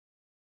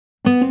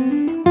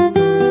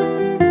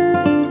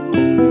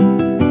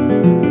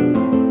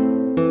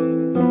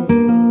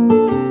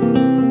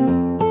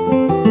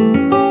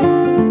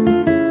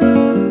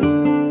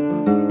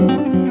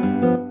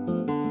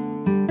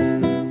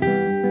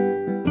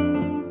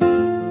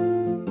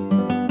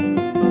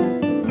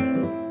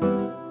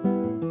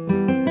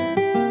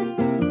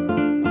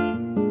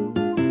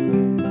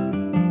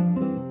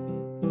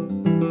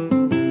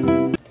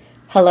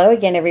Hello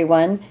again,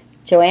 everyone.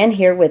 Joanne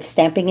here with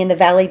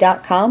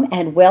StampingInTheValley.com,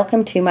 and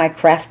welcome to my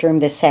craft room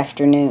this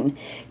afternoon.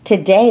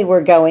 Today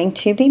we're going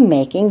to be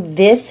making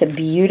this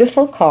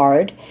beautiful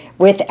card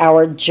with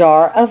our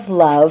Jar of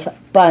Love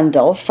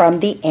bundle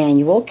from the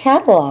annual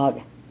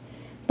catalog.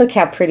 Look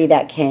how pretty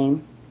that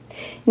came.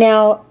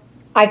 Now,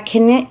 I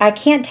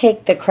can't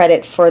take the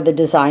credit for the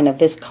design of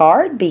this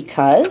card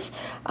because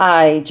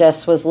I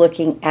just was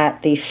looking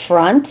at the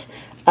front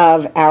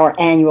of our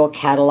annual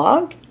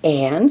catalog,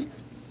 and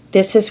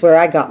this is where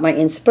I got my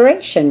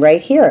inspiration,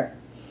 right here.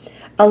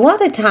 A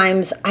lot of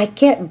times I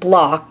get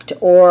blocked,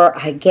 or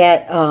I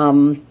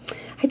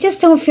just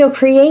don't feel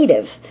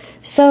creative.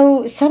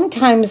 So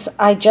sometimes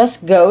I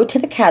just go to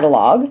the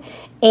catalog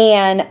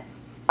and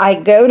I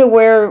go to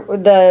where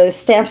the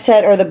stamp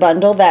set or the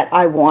bundle that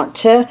I want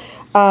to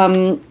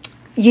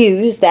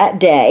use that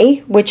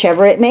day,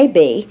 whichever it may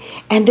be.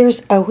 And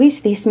there's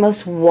always these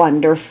most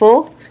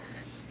wonderful,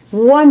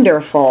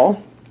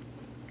 wonderful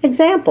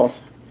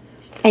examples.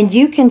 And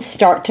you can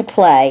start to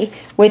play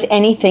with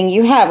anything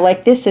you have.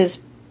 Like this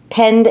is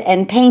penned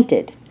and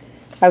painted,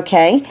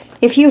 okay?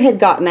 If you had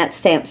gotten that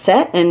stamp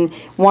set and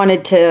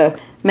wanted to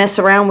mess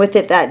around with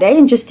it that day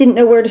and just didn't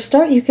know where to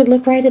start, you could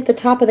look right at the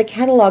top of the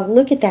catalog.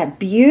 Look at that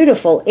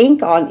beautiful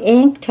ink on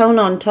ink, tone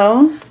on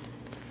tone.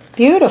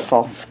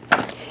 Beautiful.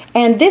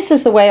 And this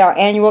is the way our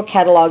annual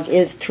catalog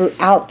is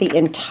throughout the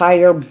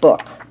entire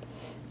book.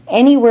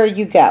 Anywhere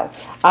you go.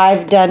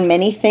 I've done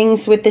many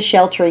things with the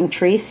Sheltering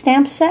Trees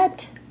stamp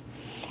set.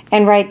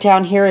 And right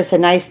down here is a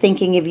nice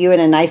thinking of you and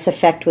a nice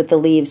effect with the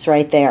leaves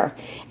right there.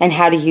 And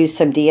how to use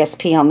some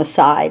DSP on the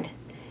side.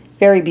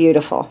 Very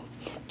beautiful.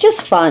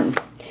 Just fun.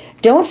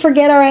 Don't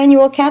forget our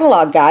annual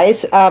catalog,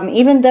 guys.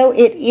 Even though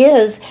it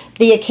is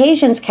the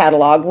Occasions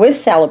catalog with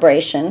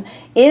Celebration,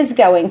 is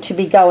going to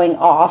be going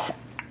off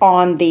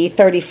on the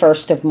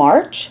 31st of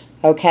March.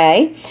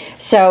 Okay?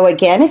 So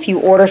again, if you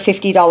order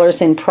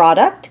 $50 in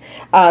product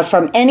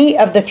from any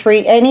of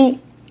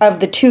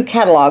the two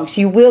catalogs,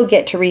 you will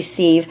get to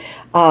receive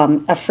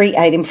a free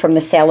item from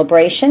the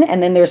Celebration,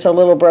 and then there's a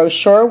little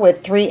brochure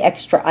with 3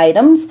 extra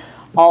items.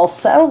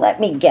 Also, let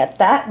me get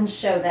that and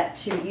show that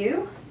to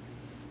you.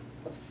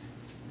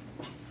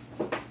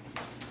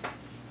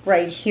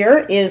 Right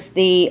here is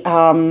the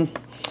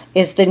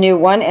new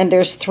one, and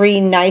there's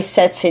 3 nice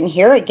sets in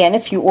here. Again,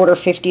 if you order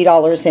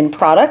 $50 in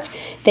product,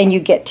 then you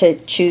get to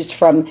choose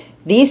from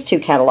these 2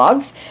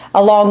 catalogs.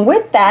 Along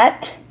with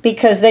that,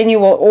 because then you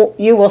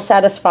will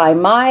satisfy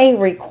my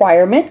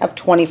requirement of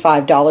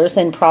 $25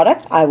 in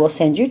product, I will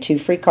send you 2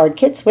 free card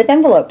kits with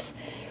envelopes.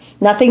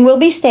 Nothing will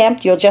be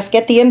stamped. You'll just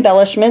get the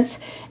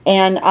embellishments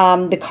and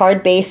the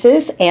card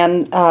bases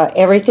and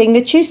everything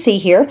that you see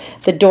here,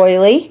 the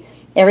doily,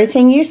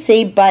 everything you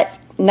see, but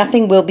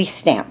nothing will be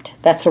stamped.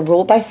 That's a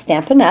rule by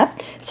Stampin' Up.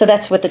 So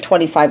that's with the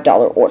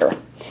 $25 order.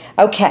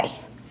 Okay.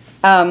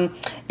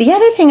 The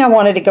other thing I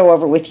wanted to go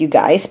over with you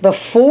guys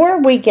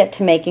before we get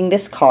to making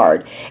this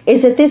card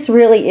is that this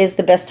really is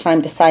the best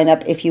time to sign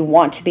up if you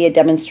want to be a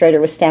demonstrator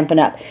with Stampin'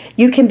 Up.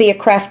 You can be a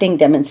crafting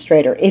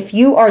demonstrator. If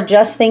you are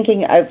just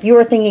thinking, if you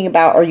are thinking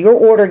about, or your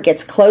order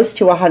gets close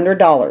to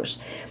 $100,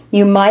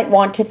 you might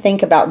want to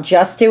think about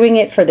just doing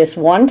it for this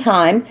one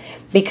time,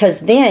 because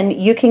then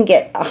you can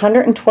get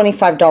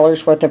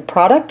 $125 worth of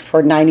product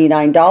for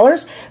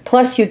 $99,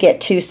 plus you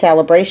get 2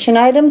 Celebration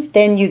items,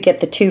 then you get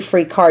the 2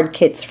 free card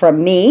kits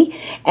from me,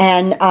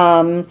 and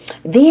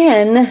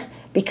then,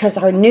 because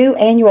our new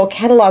annual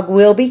catalog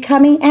will be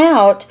coming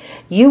out,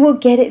 you will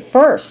get it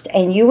first,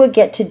 and you will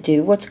get to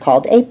do what's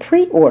called a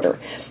pre-order.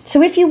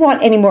 So if you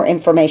want any more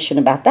information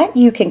about that,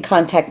 you can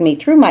contact me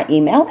through my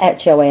email at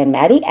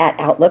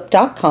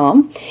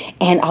joannemaddie@outlook.com,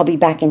 and I'll be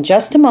back in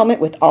just a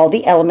moment with all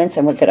the elements,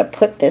 and we're going to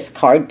put this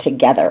card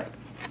together.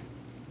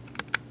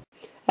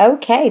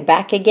 Okay,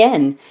 back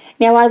again.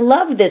 Now, I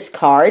love this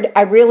card,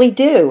 I really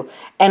do,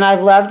 and I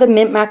love the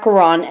mint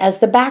macaron as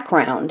the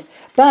background,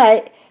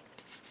 but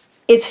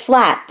it's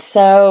flat,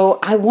 so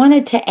I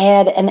wanted to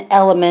add an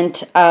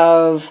element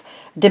of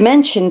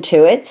dimension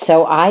to it,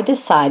 so I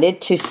decided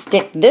to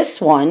stick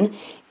this one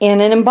in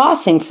an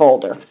embossing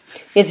folder.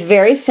 It's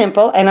very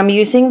simple, and I'm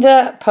using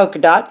the polka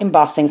dot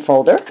embossing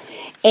folder,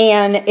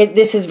 and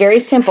this is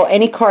very simple.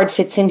 Any card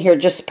fits in here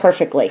just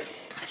perfectly.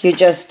 You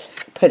just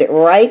put it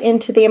right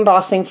into the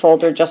embossing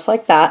folder just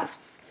like that.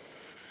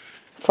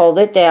 Fold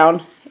it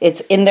down. It's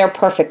in there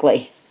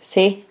perfectly.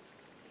 See?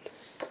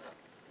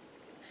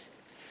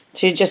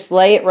 So you just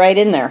lay it right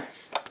in there.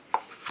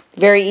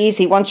 Very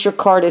easy once your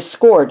card is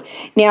scored.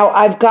 Now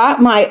I've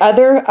got my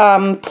other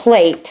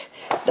plate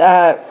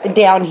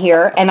down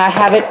here, and I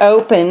have it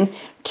open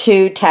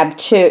to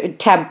tab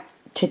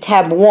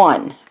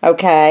 1.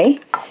 Okay,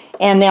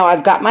 and now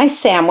I've got my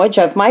sandwich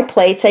of my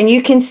plates, and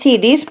you can see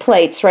these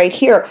plates right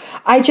here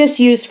I just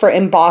used for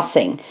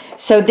embossing.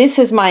 So this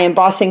is my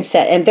embossing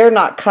set, and they're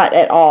not cut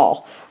at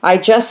all. I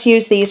just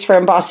use these for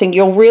embossing.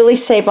 You'll really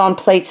save on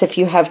plates if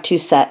you have 2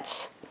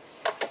 sets.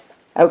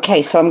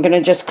 Okay, so I'm going to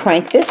just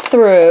crank this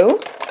through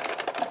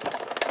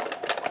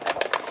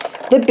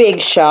the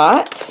Big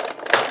Shot.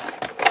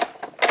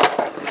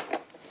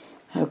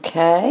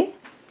 Okay,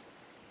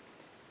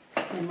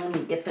 And let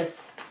me get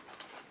this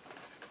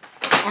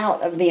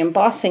out of the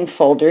embossing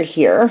folder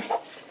here.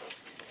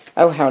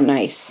 Oh, how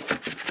nice.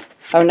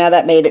 Oh, now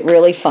that made it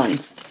really fun.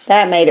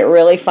 That made it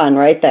really fun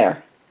right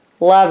there.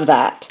 Love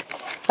that.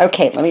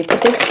 Okay, let me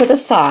put this to the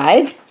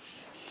side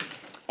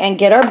and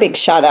get our Big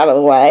Shot out of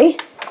the way.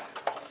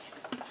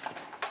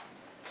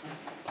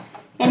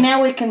 And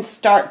now we can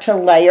start to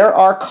layer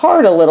our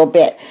card a little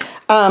bit.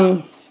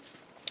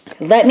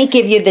 Let me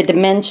give you the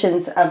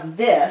dimensions of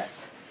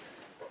this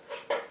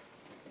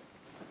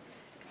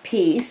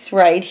piece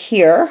right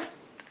here.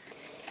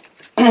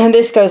 And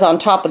this goes on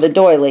top of the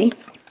doily.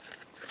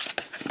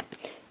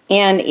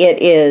 And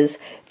it is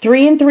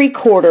 3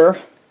 3/4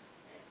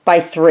 by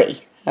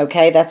 3.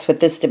 Okay, that's what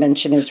this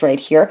dimension is right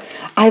here.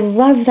 I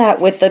love that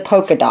with the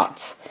polka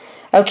dots.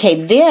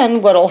 Okay,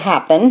 then what'll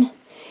happen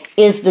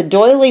is the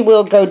doily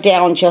will go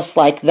down just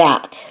like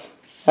that.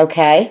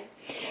 Okay.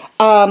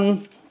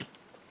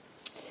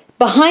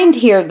 Behind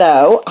here,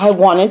 though, I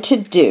wanted to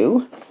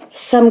do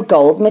some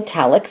gold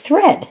metallic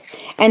thread.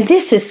 And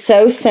this is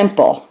so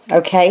simple,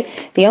 okay?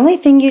 The only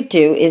thing you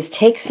do is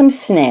take some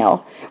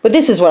snail. Well,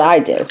 this is what I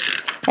do.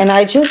 And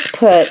I just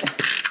put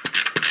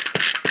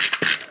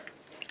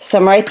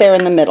some right there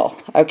in the middle,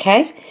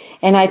 okay?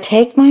 And I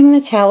take my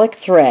metallic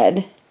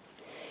thread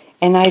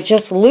and I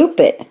just loop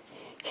it,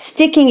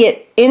 sticking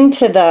it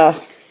into the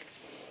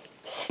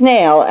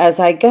snail as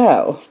I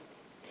go.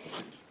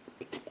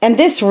 And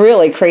this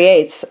really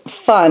creates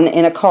fun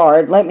in a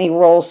card. Let me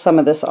roll some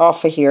of this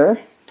off of here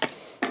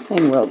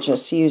and we'll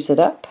just use it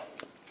up.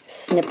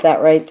 Snip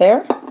that right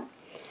there.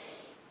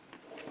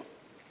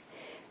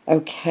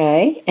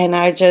 Okay, and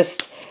I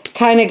just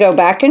kind of go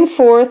back and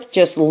forth,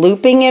 just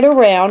looping it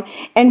around.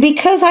 And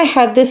because I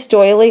have this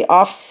doily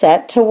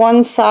offset to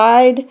one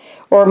side,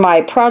 or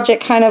my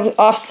project kind of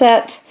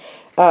offset,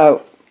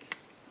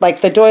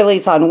 like the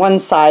doily's on one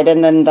side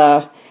and then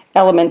the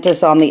element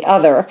is on the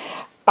other,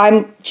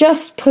 I'm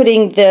just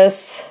putting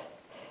this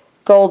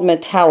gold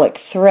metallic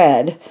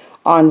thread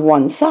on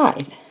one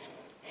side.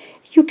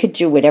 You could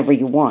do whatever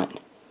you want.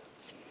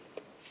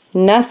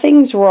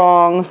 Nothing's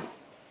wrong.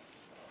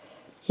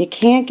 You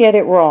can't get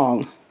it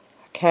wrong.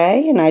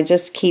 Okay, and I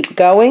just keep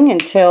going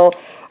until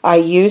I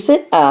use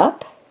it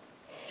up.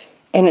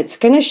 And it's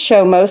going to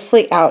show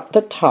mostly out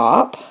the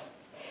top.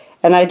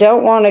 And I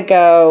don't want to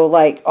go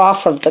like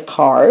off of the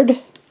card.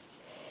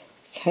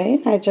 Okay,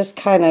 and I just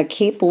kind of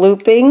keep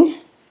looping.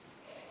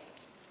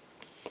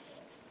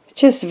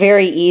 Just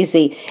very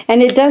easy.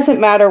 And it doesn't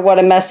matter what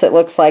a mess it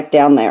looks like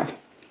down there.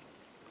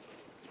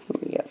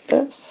 Let me get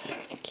this.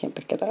 I can't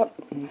pick it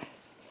up.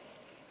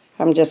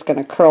 I'm just going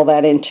to curl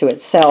that into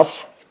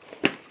itself.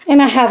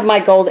 And I have my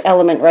gold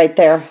element right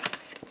there.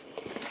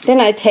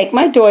 Then I take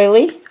my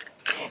doily.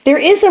 There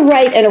is a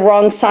right and a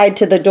wrong side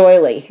to the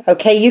doily.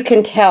 Okay, you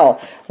can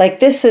tell. Like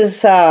this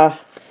is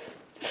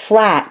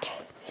flat.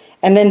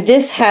 And then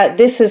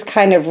this is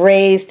kind of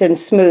raised and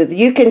smooth.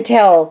 You can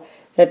tell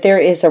that there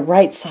is a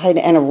right side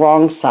and a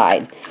wrong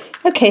side.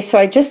 Okay, so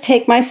I just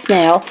take my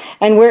snail,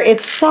 and where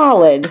it's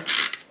solid,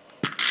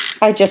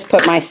 I just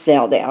put my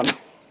snail down.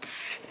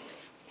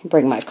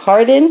 Bring my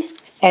card in,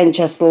 and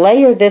just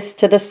layer this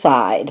to the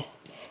side.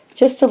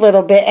 Just a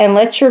little bit, and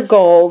let your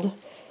gold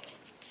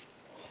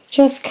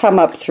just come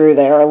up through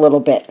there a little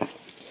bit.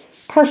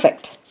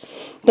 Perfect.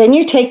 Then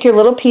you take your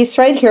little piece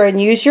right here and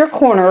use your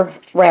corner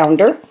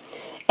rounder,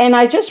 and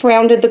I just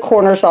rounded the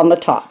corners on the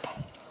top.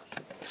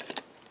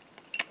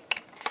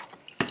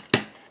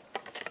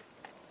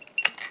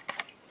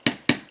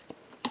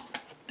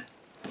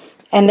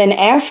 And then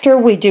after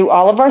we do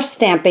all of our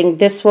stamping,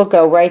 this will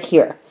go right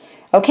here.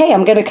 Okay,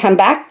 I'm going to come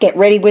back, get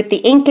ready with the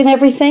ink and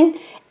everything,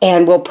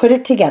 and we'll put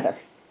it together.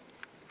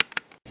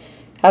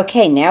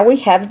 Okay, now we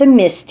have the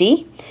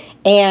Misty,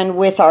 and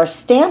with our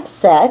stamp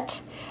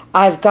set,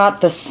 I've got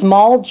the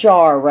small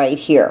jar right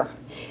here.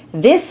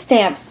 This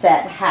stamp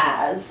set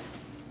has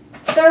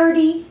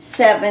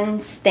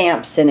 37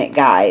 stamps in it,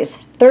 guys.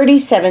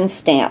 37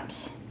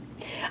 stamps.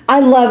 I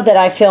love that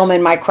I film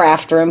in my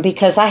craft room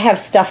because I have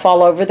stuff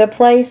all over the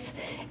place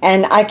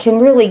and I can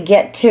really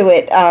get to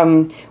it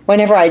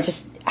whenever I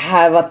just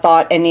have a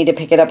thought and need to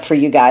pick it up for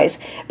you guys.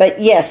 But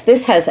yes,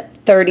 this has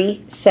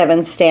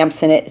 37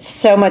 stamps in it. It's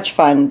so much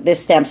fun,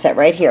 this stamp set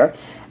right here.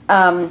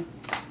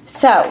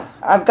 So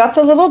I've got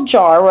the little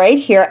jar right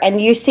here,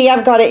 and you see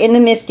I've got it in the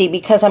Misty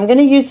because I'm going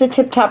to use the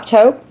Tip Top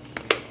Taupe.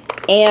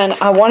 And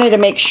I wanted to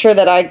make sure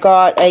that I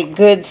got a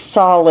good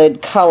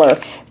solid color.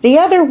 The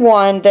other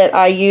one that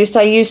I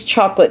used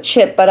chocolate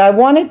chip, but I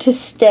wanted to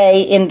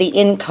stay in the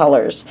in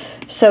colors.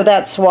 So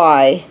that's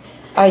why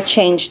I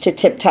changed to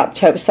Tip Top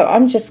Taupe. So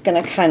I'm just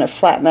going to kind of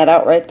flatten that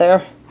out right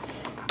there.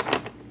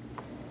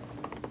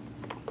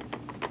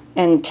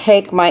 And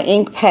take my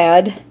ink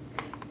pad,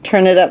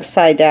 turn it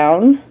upside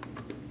down,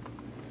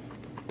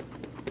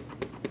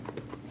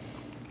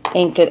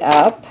 ink it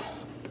up.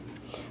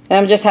 And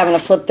I'm just having to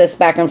flip this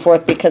back and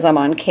forth because I'm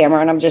on camera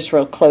and I'm just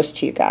real close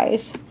to you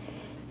guys.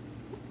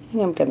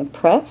 And I'm going to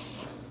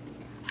press.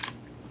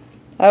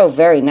 Oh,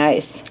 very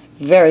nice.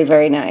 Very,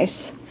 very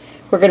nice.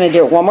 We're going to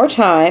do it one more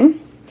time.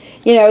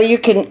 you know, you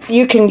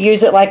can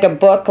use it like a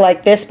book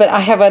like this, but I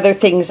have other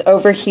things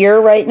over here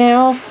right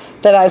now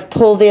that I've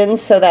pulled in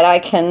so that I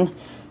can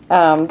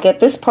get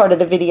this part of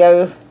the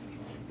video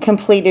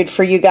completed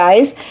for you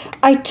guys.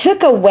 I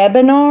took a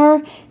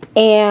webinar,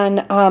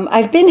 and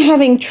I've been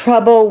having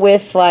trouble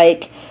with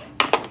like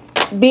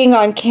being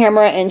on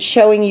camera and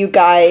showing you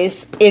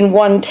guys in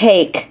one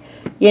take,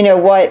 you know,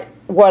 what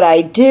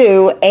I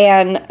do,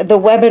 and the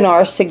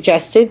webinar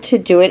suggested to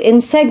do it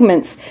in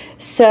segments.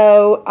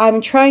 So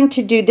I'm trying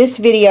to do this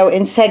video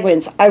in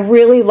segments. I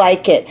really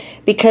like it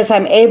because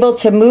I'm able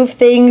to move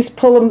things,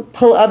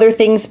 pull other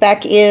things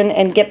back in,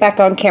 and get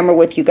back on camera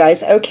with you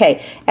guys. Okay,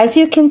 as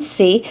you can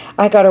see,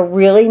 I got a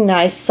really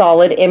nice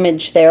solid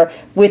image there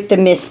with the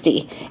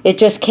Misty. It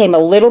just came a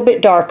little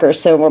bit darker,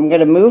 so I'm going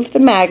to move the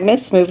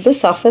magnets, move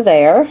this off of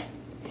there,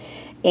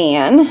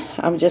 and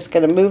I'm just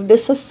going to move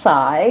this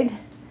aside.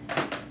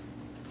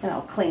 And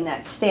I'll clean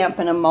that stamp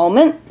in a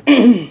moment.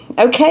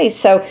 Okay,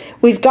 so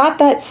we've got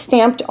that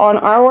stamped on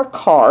our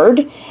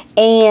card,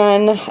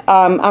 and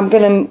I'm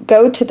going to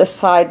go to the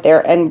side there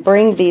and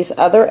bring these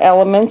other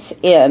elements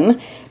in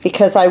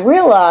because I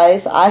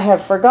realize I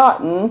have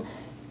forgotten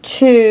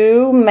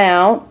to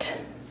mount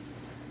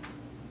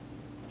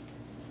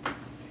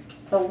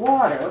the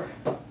water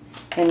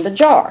in the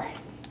jar.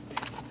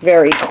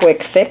 Very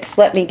quick fix.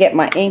 Let me get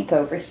my ink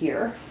over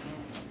here.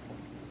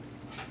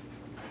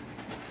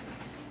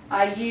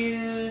 I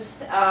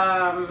used,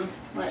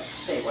 let's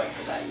see, what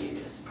did I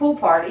use? Pool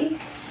Party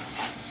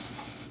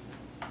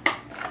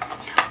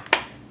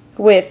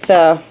with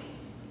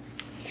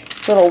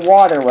little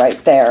water right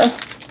there.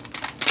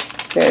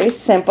 Very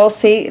simple.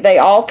 See, they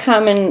all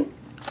come in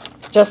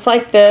just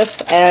like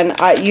this, and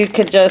you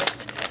could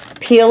just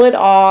peel it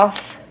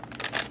off,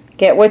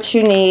 get what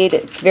you need.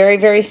 It's very,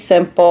 very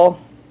simple.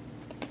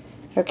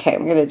 Okay,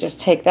 I'm going to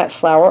just take that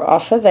flower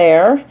off of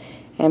there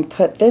and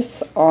put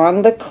this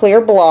on the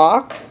clear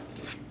block.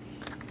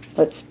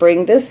 Let's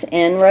bring this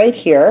in right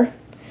here.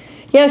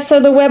 Yeah,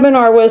 so the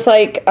webinar was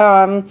like,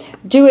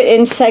 do it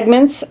in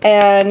segments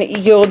and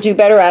you'll do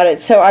better at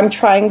it. So I'm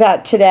trying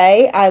that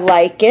today. I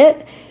like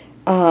it.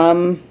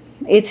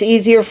 It's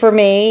easier for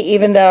me,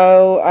 even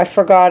though I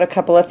forgot a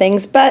couple of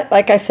things. But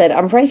like I said,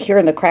 I'm right here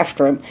in the craft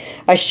room.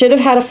 I should have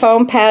had a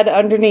foam pad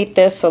underneath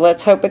this, so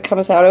let's hope it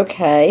comes out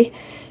okay.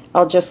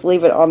 I'll just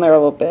leave it on there a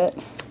little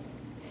bit.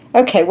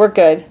 Okay, we're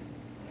good.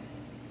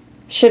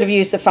 Should have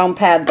used the foam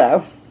pad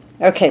though.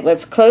 Okay,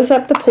 let's close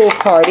up the Pool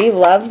Party.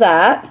 Love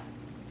that.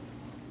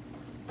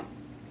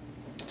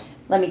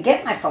 Let me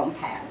get my foam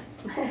pad.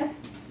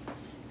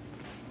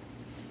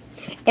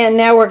 And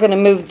now we're going to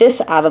move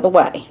this out of the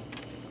way.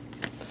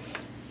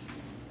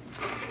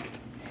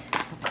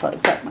 I'll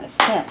close up my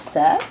stamp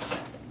set.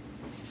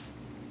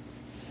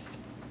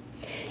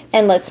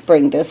 And let's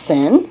bring this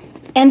in.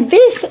 And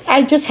this,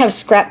 I just have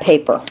scrap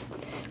paper.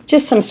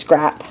 Just some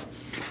scrap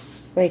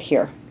right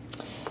here.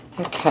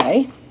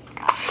 Okay.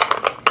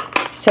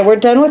 So we're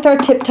done with our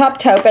Tip Top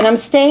Taupe, and I'm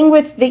staying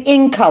with the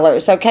in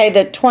colors, okay?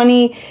 The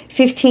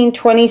 2015,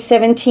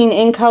 2017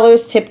 in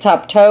colors, Tip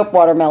Top Taupe,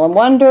 Watermelon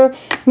Wonder,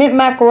 Mint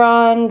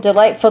Macaron,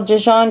 Delightful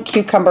Dijon,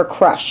 Cucumber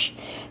Crush.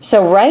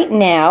 So right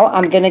now,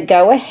 I'm going to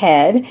go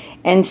ahead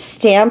and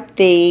stamp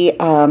the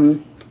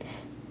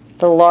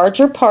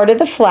larger part of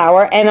the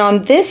flower, and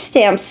on this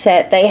stamp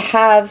set,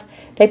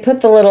 they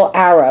put the little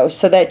arrow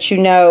so that you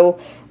know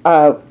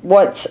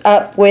what's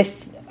up with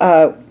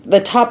the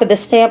top of the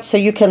stamp, so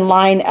you can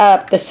line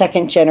up the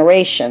second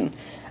generation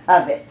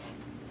of it.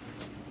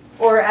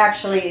 Or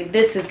actually,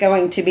 this is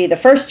going to be the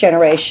first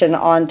generation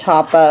on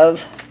top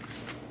of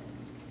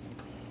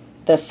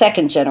the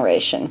second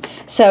generation.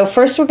 So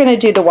first we're going to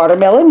do the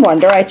Watermelon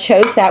Wonder. I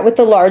chose that with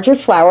the larger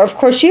flower. Of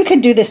course, you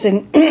could do this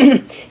in,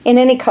 in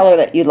any color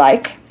that you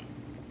like.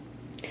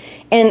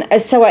 And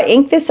so I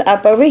ink this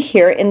up over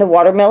here in the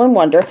Watermelon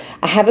Wonder.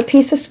 I have a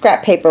piece of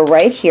scrap paper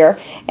right here,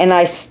 and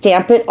I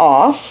stamp it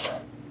off.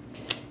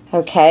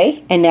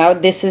 Okay, and now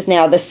this is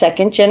now the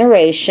second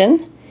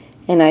generation,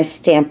 and I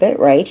stamp it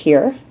right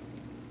here.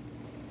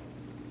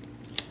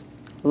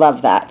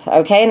 Love that.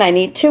 Okay, and I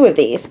need two of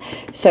these.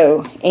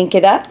 So ink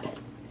it up,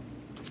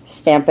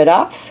 stamp it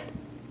off,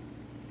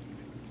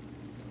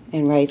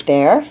 and right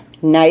there.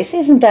 Nice.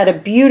 Isn't that a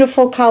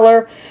beautiful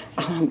color?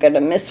 Oh, I'm going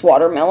to miss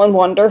Watermelon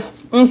Wonder.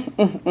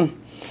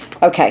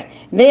 Okay,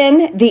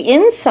 then the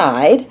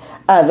inside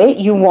of it,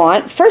 you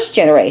want first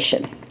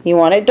generation. You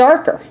want it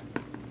darker.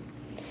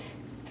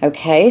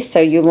 Okay,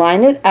 so you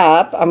line it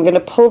up. I'm going to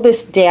pull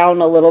this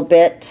down a little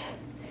bit.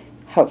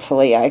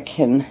 Hopefully I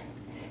can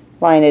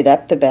line it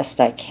up the best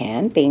I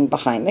can, being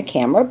behind the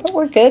camera, but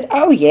we're good.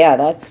 Oh yeah,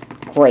 that's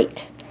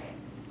great.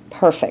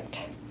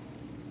 Perfect.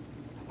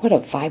 What a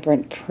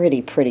vibrant,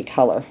 pretty, pretty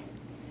color.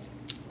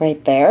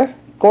 Right there.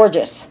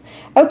 Gorgeous.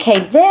 Okay,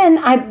 then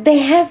they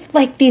have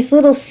like these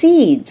little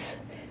seeds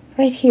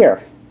right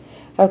here.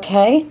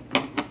 Okay.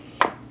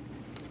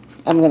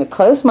 I'm going to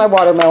close my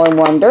Watermelon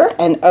Wonder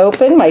and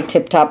open my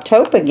Tip Top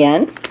Taupe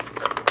again.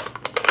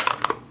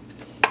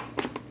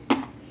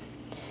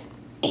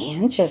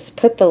 And just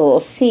put the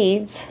little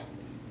seeds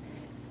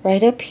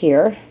right up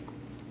here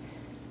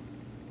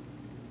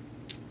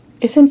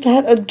Isn't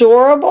that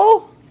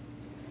adorable?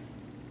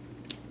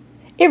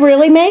 It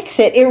really makes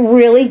it. It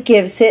really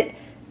gives it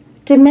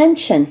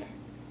dimension.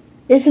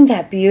 Isn't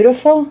that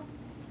beautiful?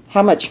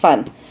 How much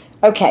fun.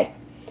 Okay,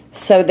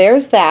 so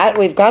there's that.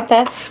 We've got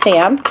that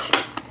stamped.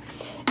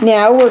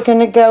 Now we're going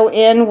to go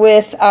in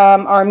with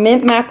our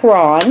mint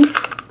macaron.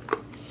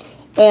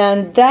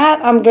 And that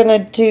I'm going to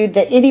do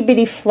the itty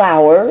bitty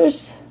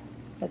flowers.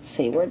 Let's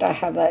see, where did I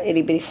have that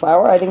itty bitty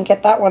flower? I didn't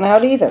get that one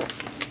out either.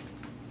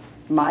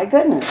 My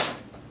goodness.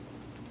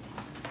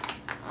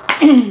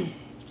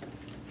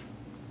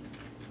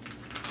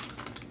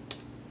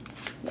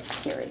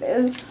 Here it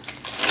is.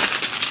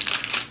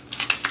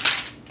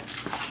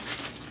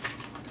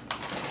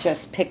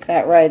 Just pick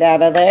that right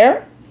out of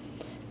there.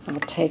 I'll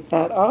take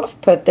that off,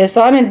 put this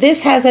on, and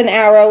this has an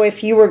arrow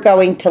if you were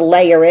going to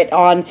layer it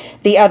on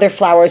the other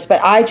flowers, but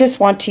I just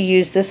want to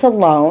use this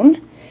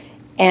alone,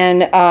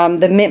 and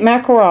the mint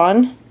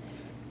macaron,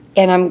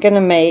 and I'm going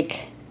to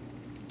make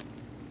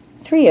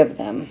 3 of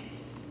them.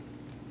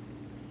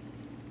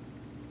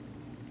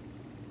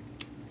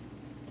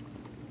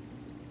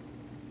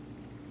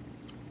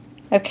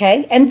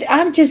 Okay, and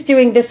I'm just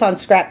doing this on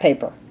scrap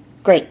paper.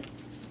 Great.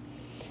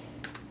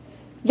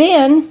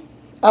 Then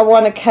I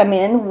want to come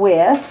in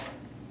with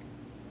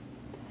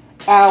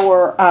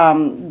our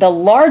the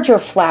larger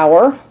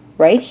flower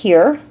right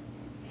here,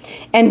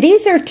 and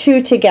these are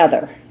 2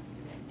 together.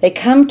 They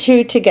come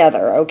 2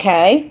 together,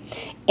 okay?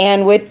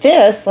 And with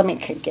this, let me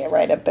get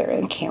right up there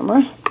in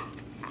camera.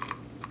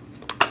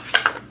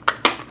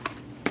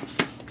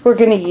 We're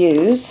going to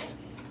use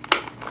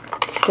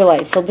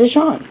Delightful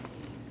Dijon.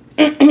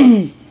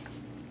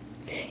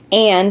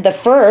 And the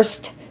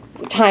first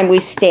time we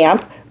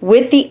stamp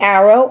with the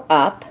arrow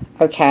up,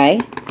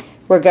 okay,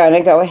 we're going to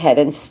go ahead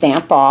and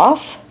stamp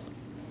off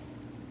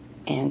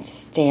and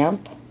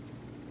stamp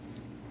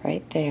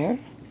right there.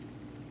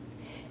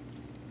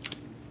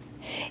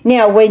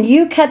 Now when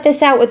you cut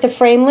this out with the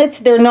framelits,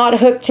 they're not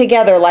hooked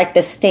together like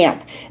the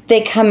stamp.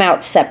 They come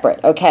out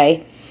separate,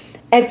 okay?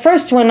 At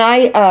first when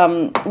I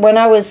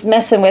was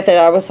messing with it,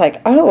 I was like,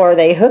 oh, are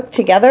they hooked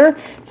together?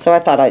 So I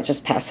thought I'd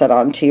just pass it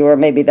on to you, or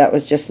maybe that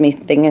was just me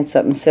thinking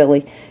something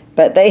silly.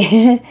 But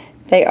they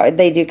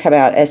they do come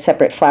out as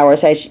separate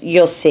flowers, as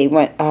you'll see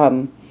when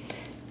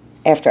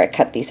after I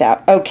cut these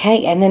out.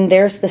 Okay, and then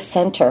there's the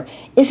center.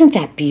 Isn't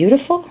that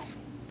beautiful?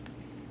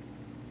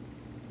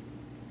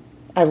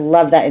 I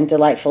love that in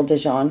Delightful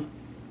Dijon.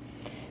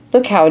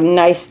 Look how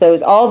nice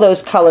all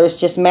those colors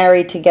just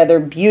married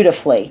together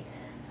beautifully.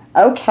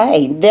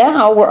 Okay,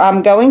 now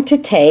I'm going to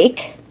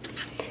take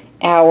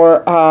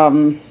our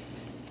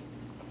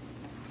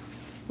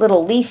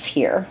little leaf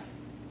here.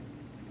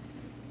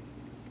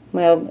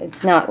 Well,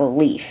 it's not a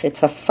leaf,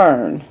 it's a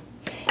fern.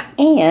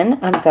 And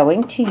I'm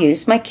going to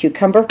use my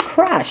Cucumber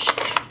Crush.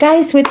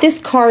 Guys, with this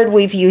card,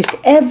 we've used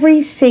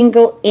every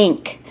single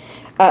ink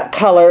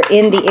color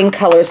in the In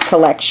Colors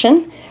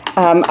collection.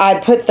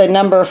 I put the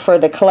number for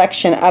the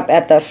collection up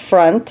at the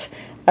front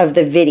of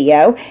the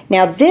video.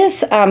 Now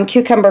this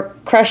Cucumber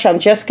Crush, I'm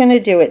just going to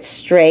do it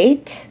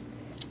straight,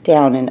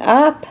 down and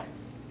up.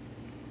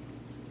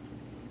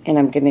 And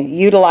I'm going to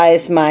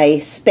utilize my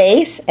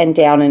space and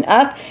down and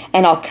up,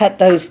 and I'll cut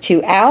those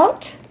 2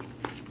 out.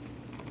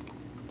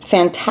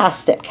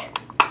 Fantastic.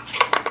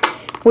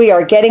 We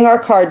are getting our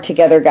card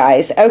together,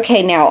 guys.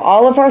 Okay, now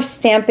all of our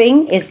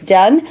stamping is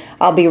done.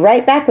 I'll be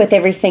right back with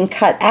everything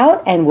cut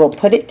out, and we'll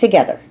put it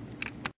together.